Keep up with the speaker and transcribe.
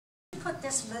put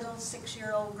this little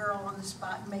 6-year-old girl on the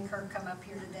spot and make her come up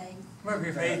here today? Move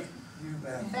your Faith. You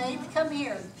bet. Faith, come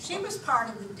here. She was part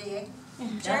of the dig.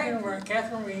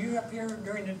 Catherine, were you up here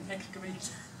during the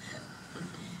excavation?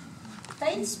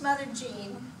 Faith's mother,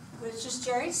 Jean, which is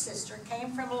Jerry's sister,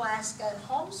 came from Alaska and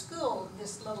homeschooled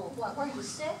this little, what were you,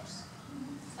 6?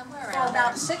 Somewhere For around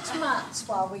about 6 months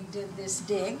while we did this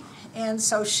dig. And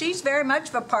so she's very much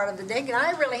of a part of the dig, and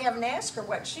I really haven't asked her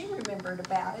what she remembered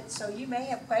about it, so you may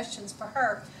have questions for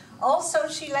her. Also,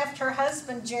 she left her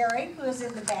husband, Jerry, who is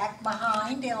in the back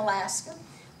behind in Alaska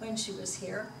when she was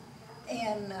here.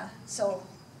 And so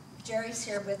Jerry's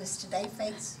here with us today,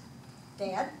 Faith's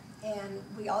dad. And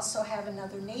we also have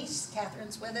another niece,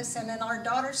 Catherine's with us, and then our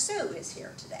daughter Sue is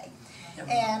here today. Yep.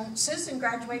 And Susan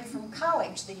graduated from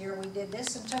college the year we did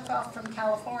this and took off from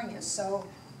California, so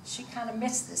she kind of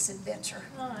missed this adventure.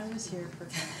 Well, I was here for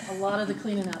a lot of the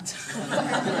cleaning up.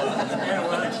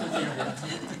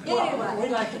 Well, we'd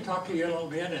like to talk to you a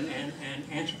little bit and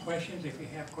answer questions if you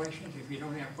have questions. If you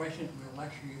don't have questions, we'll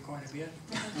lecture you quite a bit.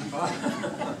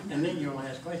 And then you'll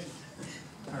ask questions.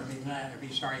 Or be glad, or be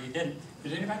sorry you didn't.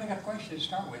 Does anybody got a question to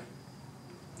start with?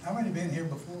 How many been here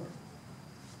before?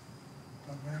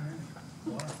 Not very many.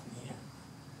 Wow. Yeah.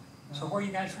 So where are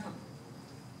you guys from?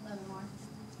 Leavenworth.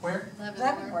 Where?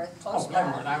 Leavenworth, close by.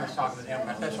 Leavenworth. I was talking to them,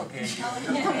 but that's okay.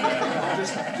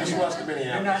 Just west of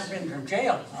Minneapolis. You're not been from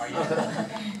jail, are you?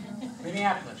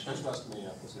 Minneapolis. Just west of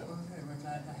Minneapolis, yeah. Okay, we're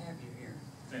glad to have you here.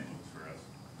 St. Louis for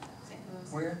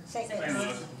us. Where? St. St. Louis.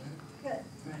 Louis. Good.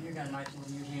 Man, you got a nice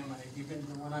little museum. Have you been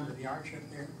to the one under the arch up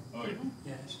there? Oh, yeah.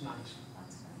 Yeah, it's nice.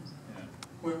 Yeah.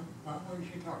 Well, why don't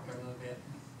you talk to them a little bit?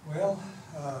 Well,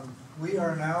 we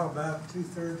are now about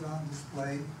 2/3 on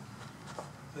display.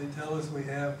 They tell us we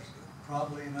have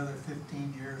probably another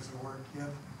 15 years of work yet.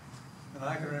 And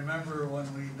I can remember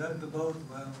when we dug the boat,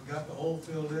 when we got the hole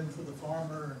filled in for the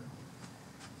farmer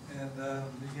and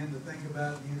began to think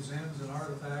about museums and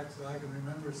artifacts, I can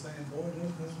remember saying, boy,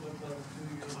 doesn't this look like a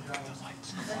 2-year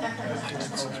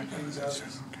job.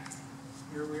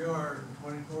 Here we are,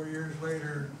 24 years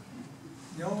later.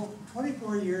 You know,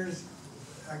 24 years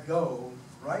ago,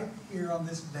 right here on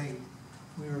this date,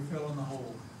 we were filling the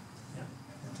hole. Yeah.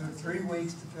 It took 3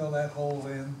 weeks to fill that hole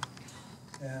in,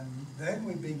 and then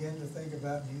we began to think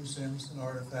about museums and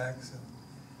artifacts,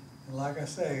 and like I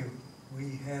say,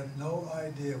 we had no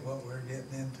idea what we were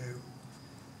getting into.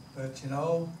 But you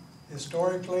know,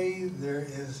 historically, there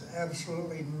is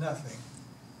absolutely nothing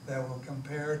that will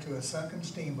compare to a sunken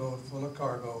steamboat full of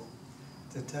cargo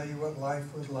to tell you what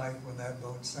life was like when that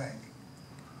boat sank.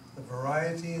 The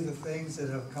variety of the things that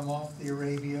have come off the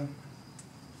Arabia,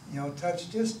 you know, touch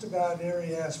just about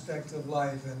every aspect of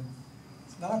life. And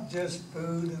it's not just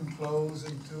food and clothes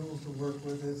and tools to work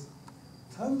with, it's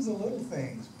tons of little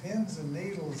things, pins and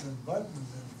needles and buttons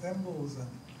and thimbles and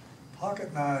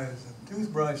pocket knives and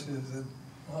toothbrushes and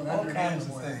all kinds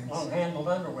of things. Long-handled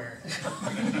underwear.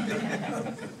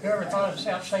 You ever thought of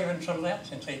saving some of that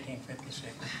since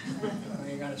 1856? Well,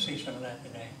 you're going to see some of that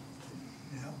today.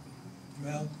 Yeah.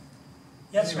 Well,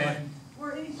 yes, anyway. ma'am.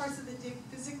 Were any parts of the dig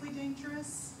physically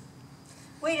dangerous?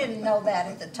 We didn't know that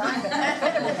at the time, but it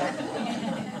could have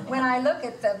been. When I look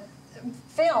at the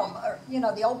film, or you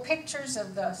know, the old pictures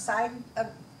of the side of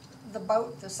the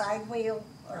boat, the side wheel,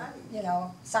 or you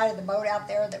know, side of the boat out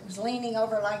there that was leaning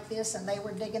over like this, and they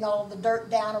were digging all the dirt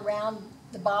down around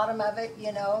the bottom of it,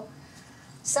 you know.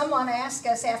 Someone asked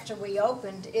us after we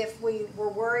opened if we were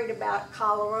worried about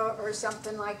cholera or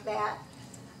something like that.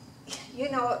 You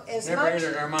know, as never much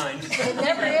entered our minds. it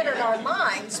never entered our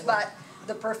minds, but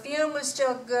the perfume was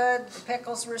still good, the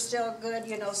pickles were still good,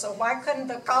 you know, so why couldn't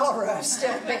the cholera have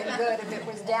still been good if it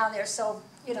was down there? So,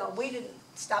 you know, we didn't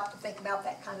stop to think about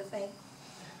that kind of thing.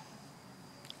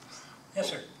 Yes,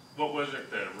 sir. What was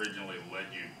it that originally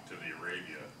led you to the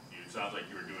Arabia? It sounds like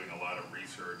you were doing a lot of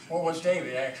research. Well, it was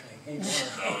David, actually. He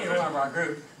was one of our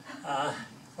group.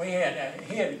 He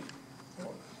had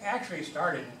actually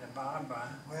started in the Bob.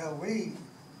 Well,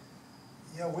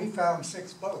 we found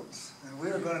 6 boats, and we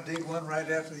were going to dig one right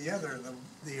after the other.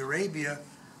 The Arabia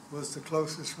was the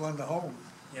closest one to home.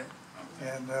 Yeah.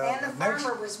 And the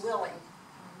farmer was willing.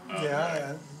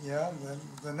 Yeah.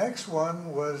 The next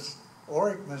one was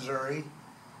Oric, Missouri,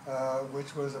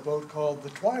 which was a boat called the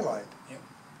Twilight. Yep.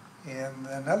 And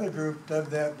another group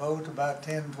dug that boat about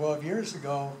 10, 12 years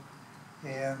ago,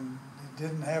 and it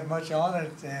didn't have much on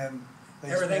it. And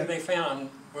everything they found,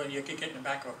 well, you could get in the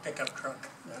back of a pickup truck.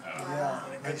 Yeah,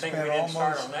 Good they thing spent we didn't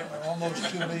start on that one. almost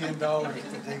 $2 million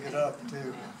to dig it up,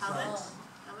 too. How much?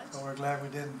 So we're glad we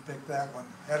didn't pick that one.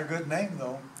 Had a good name,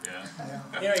 though. Yeah.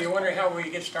 You know, you wonder how we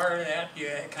get started at, you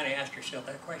kind of ask yourself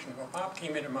that question. Well, Bob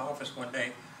came into my office one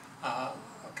day a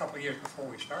couple of years before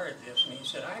we started this, and he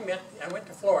said, I went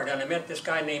to Florida and I met this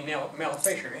guy named Mel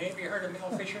Fisher. Any of you heard of Mel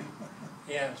Fisher?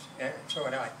 Yes, so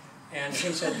had I. And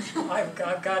he said, I've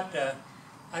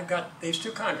got these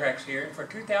two contracts here, and for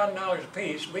 $2,000 a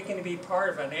piece, we can be part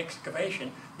of an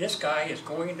excavation. This guy is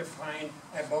going to find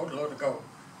a boatload of gold,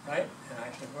 right? And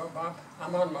I said, well, Bob,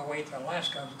 I'm on my way to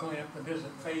Alaska. I was going up to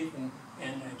visit Faith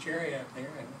and Jerry up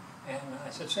there, and I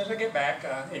said, as soon as I get back,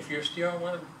 if you still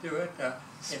want to do it,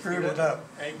 Screwed it up.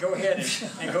 Go ahead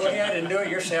and do it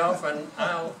yourself, and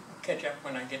I'll catch up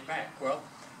when I get back. Well,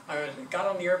 I got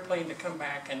on the airplane to come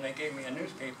back, and they gave me a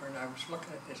newspaper, and I was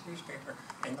looking at this newspaper,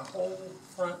 and the whole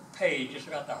front page, just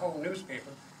about the whole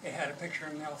newspaper, it had a picture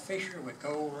of Mel Fisher with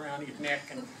gold around his neck,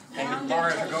 and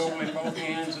bars of gold in both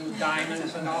hands, and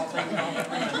diamonds, and all things.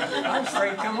 I was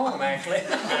afraid to come home, actually.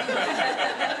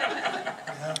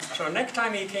 So next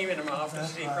time he came into my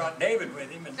office, he brought David with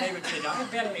him, and David said, I've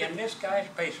been in this guy's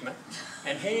basement,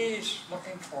 and he's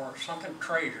looking for sunken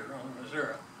treasure on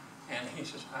Missouri. And he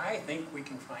says, I think we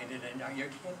can find it. And are you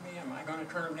kidding me? Am I going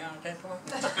to turn him down at that point?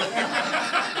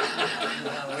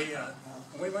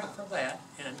 We went for that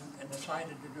and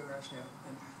decided to do it ourselves.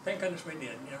 And thank goodness we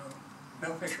did. You know,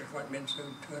 Mel Fisher's been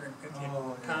sued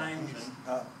 250 times.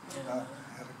 And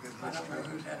I don't know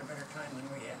who's had a better time than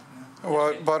we have.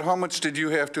 Well, but how much did you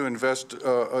have to invest?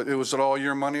 Was it all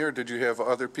your money, or did you have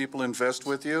other people invest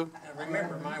with you?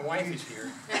 Remember, my wife is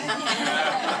here.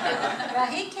 Well,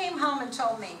 he came home and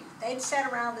told me they'd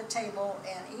sat around the table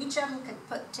and each of them could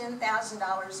put $10,000 in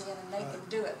and they could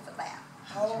do it for that.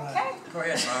 Okay. Go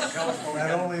ahead, Bob. Tell us what we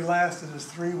That got. only lasted us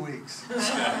 3 weeks.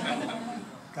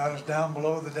 Got us down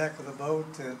below the deck of the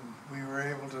boat, and we were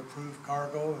able to prove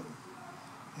cargo.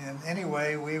 And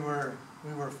anyway, we were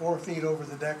 4 feet over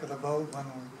the deck of the boat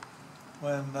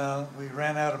when we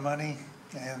ran out of money,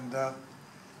 and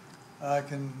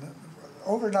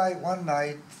overnight, one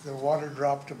night, the water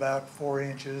dropped about 4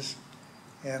 inches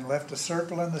and left a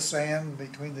circle in the sand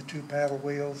between the 2 paddle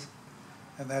wheels,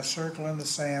 and that circle in the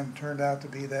sand turned out to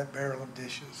be that barrel of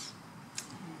dishes.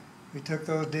 We took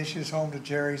those dishes home to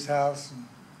Jerry's house and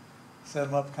set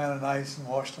them up kind of nice and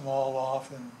washed them all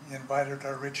off and invited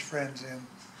our rich friends in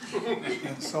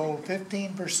and sold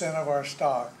 15% of our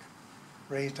stock,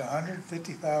 raised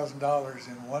 $150,000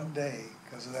 in one day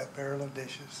because of that barrel of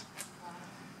dishes.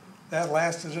 That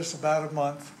lasted us about a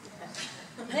month.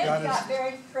 Then he got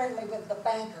very friendly with the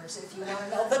bankers, if you want to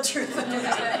know the truth.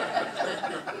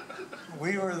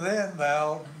 We were then,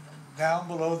 Val, down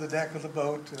below the deck of the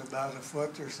boat, about a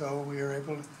foot or so. We were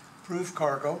able to prove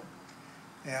cargo,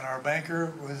 and our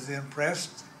banker was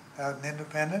impressed out in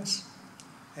Independence,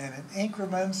 and in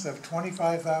increments of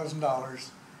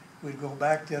 $25,000, we'd go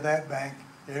back to that bank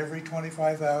every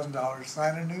 $25,000,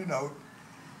 sign a new note.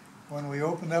 When we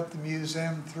opened up the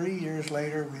museum 3 years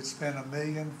later, we'd spent $1.4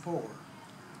 million.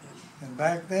 And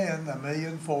back then, $1.4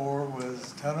 million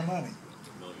was a ton of money.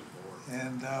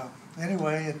 And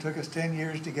anyway, it took us 10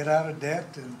 years to get out of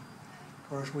debt, and of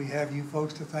course we have you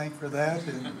folks to thank for that.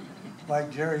 And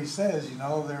like Jerry says, you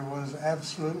know, there was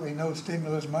absolutely no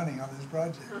stimulus money on this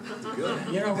project.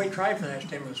 You know, we tried for that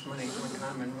stimulus money one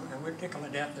time, and we're tickled to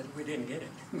death that we didn't get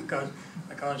it.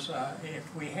 because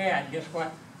if we had, guess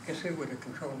what? Guess who would have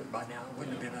controlled it by now? It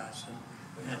wouldn't have been us.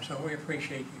 And so we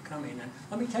appreciate you coming. And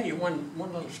let me tell you one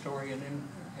little story, and then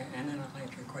I'll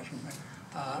answer your question.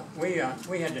 But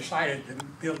we had decided to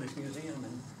build this museum,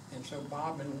 and so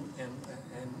Bob and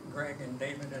Greg and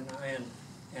David and I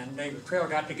and David Trail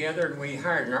got together, and we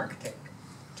hired an architect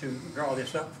to draw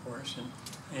this up for us.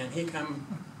 And he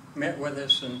met with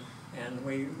us, and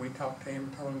we talked to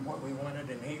him, told him what we wanted,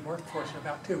 and he worked for us for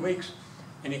about 2 weeks,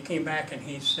 and he came back and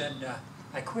he said,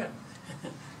 I quit.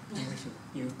 And we said,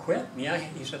 you quit? Yeah,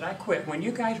 he said, I quit. When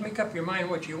you guys make up your mind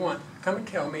what you want, come and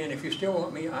tell me, and if you still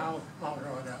want me, I'll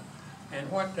draw it up. And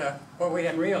what we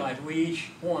hadn't realized, we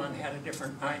each one had a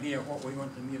different idea of what we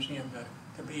wanted the museum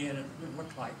to be and it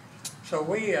looked like. So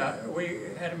we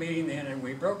had a meeting then, and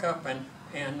we broke up, and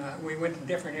we went to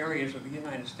different areas of the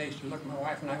United States to look. My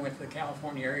wife and I went to the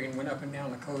California area and went up and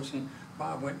down the coast, and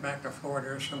Bob went back to Florida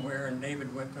or somewhere, and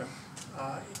David went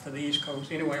to the East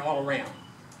Coast, anyway, all around.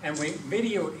 And we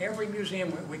videoed every museum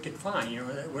that we could find, you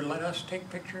know, that would let us take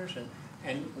pictures.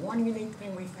 And one unique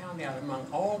thing we found out among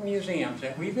all museums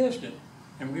that we visited,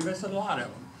 and we visited a lot of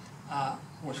them,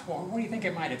 was what do you think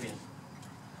it might have been?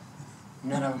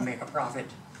 None of them make a profit.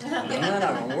 None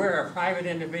of them. We're a private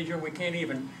individual. We can't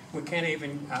even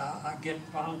get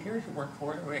volunteers to work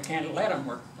for it. We can't let them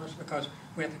work for us because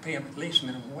we have to pay them at least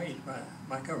minimum wage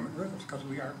by government rules because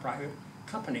we are a private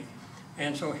company.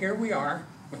 And so here we are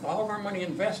with all of our money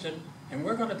invested, and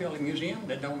we're going to build a museum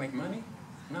that don't make money.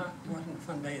 No, it wasn't a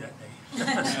fun day that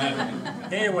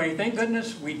day. Anyway, thank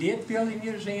goodness we did build a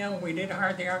museum. We did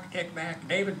hire the architect back.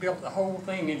 David built the whole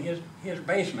thing in his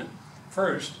basement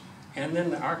first, and then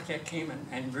the architect came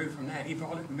and grew from that. He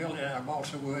bought it and built it out of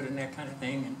balsa wood and that kind of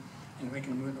thing, and we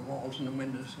can move the walls and the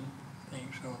windows and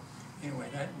things. So anyway,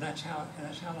 that's how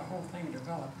the whole thing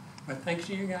developed. But thanks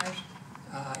to you guys,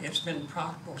 it's been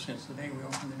profitable since the day we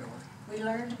opened the door. We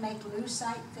learned to make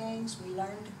lucite things, we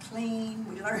learned to clean,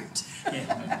 we learned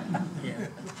Yeah.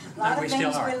 a lot of We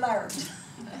still things are. we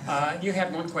learned. You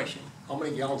had one question. How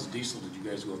many gallons of diesel did you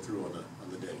guys go through on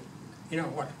the day? You know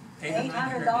what?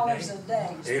 $800 a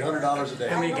day. $800 a day.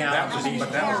 How many gallons of diesel?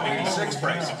 But that was 86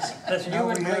 prices. Listen, you Well,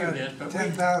 wouldn't we believe had this, a but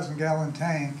 10,000 gallon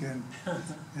tank, and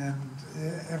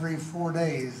every 4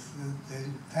 days, the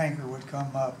tanker would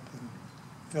come up and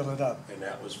fill it up. And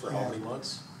that was for how many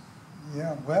months?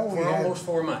 Yeah, well, for almost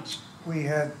 4 months. we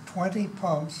had 20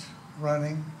 pumps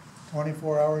running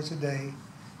 24 hours a day,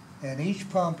 and each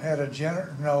pump had a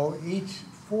each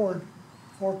four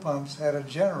pumps had a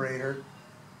generator.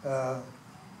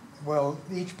 Well,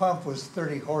 each pump was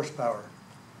 30 horsepower,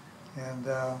 and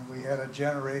we had a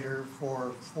generator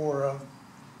for 4 of them,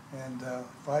 and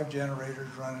 5 generators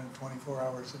running 24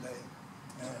 hours a day.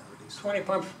 20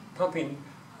 pumps pumping,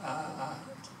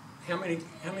 how many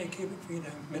cubic feet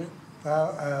a minute?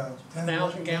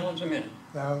 1,000 gallons a minute.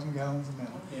 1,000 gallons a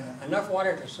minute. Yeah, enough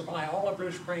water to supply all of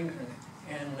Blue Springs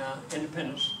and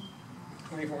Independence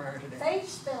 24 hours a day. Faith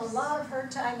spent a lot of her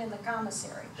time in the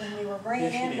commissary when we were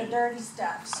bringing Yes, she in the did. dirty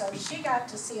stuff, so she got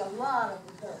to see a lot of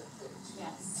the dirt.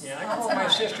 Yes. Yeah, I called my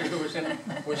sister who was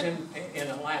in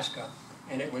Alaska,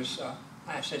 and it was,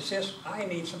 I said, sis, I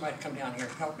need somebody to come down here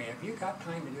and help me. Have you got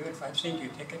time to do it if I send you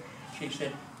a ticket? She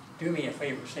said, do me a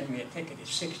favor, send me a ticket.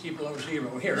 It's 60 below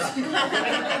zero here.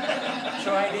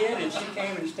 So I did, and she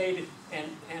came and stayed, and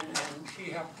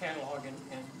she helped catalog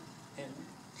and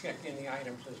check in the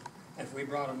items as we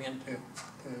brought them into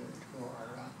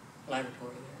our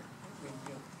laboratory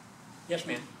there. Yes,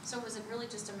 ma'am. So was it really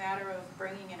just a matter of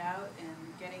bringing it out and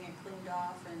getting it cleaned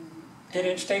off and? Get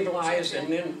it stabilized,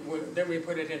 and then we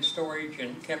put it in storage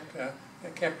and kept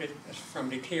it from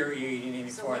deteriorating any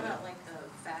So what farther. about like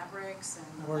the fabrics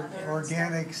and the leather and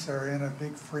Organics stuff? are in a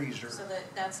big freezer So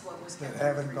that's what was that kept in the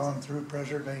haven't freezer? gone through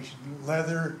preservation.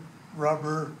 Leather,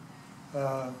 rubber,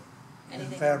 and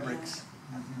Anything fabrics.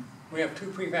 We have 2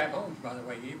 prefab homes, by the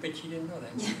way. You bet you didn't know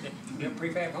that. We have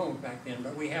prefab homes back then,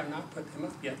 but we have not put them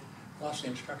up yet. Lost the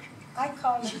instructions. I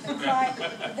call it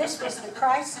this was the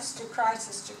crisis to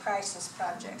crisis to crisis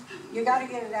project. You gotta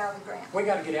get it out of the ground. We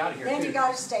got to get out of here Then you too.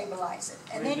 gotta stabilize it,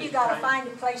 and then you gotta find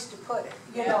a place to put it,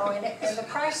 you know, and the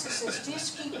crisis is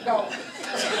just keep going.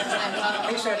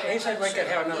 He said we could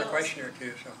have another question or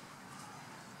two. So,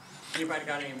 anybody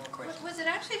got any more questions? Was it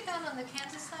actually found on the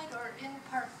Kansas side or in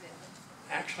Parkville?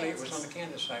 Actually, it was on the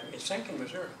Kansas side. It sank in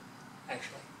Missouri,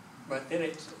 actually, but then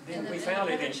And we the found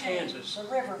it river in changed. Kansas, The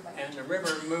riverbank. and the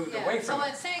river moved Yeah, away so from it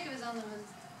it. sank, it was on the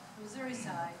Missouri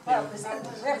side. Well, it was in the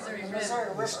river, the Missouri The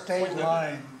River.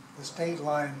 state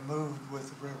line moved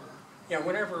with the river. Yeah,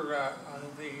 whenever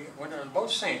when the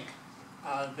boat sank,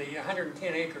 the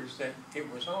 110 acres that it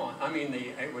was on,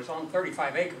 it was on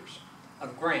 35 acres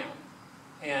of ground,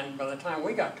 and by the time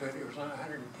we got to it, it was on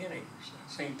 110 acres,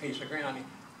 same piece of ground.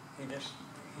 He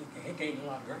gained a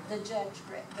lot of ground. The judge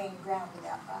gained ground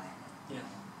without buying it.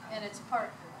 Yeah, And it's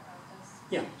Parkville.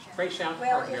 yeah, straight south of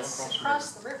Well, Parkville, it's across the river.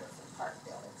 across the river from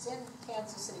Parkville. It's in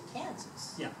Kansas City,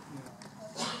 Kansas. Yeah.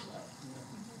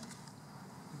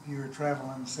 If you were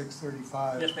traveling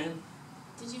 635, Yes, ma'am.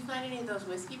 Did you find any of those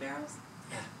whiskey barrels?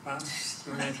 Bob,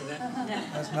 you want to answer that?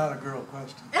 that's not a girl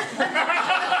question.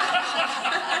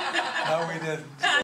 No, we didn't.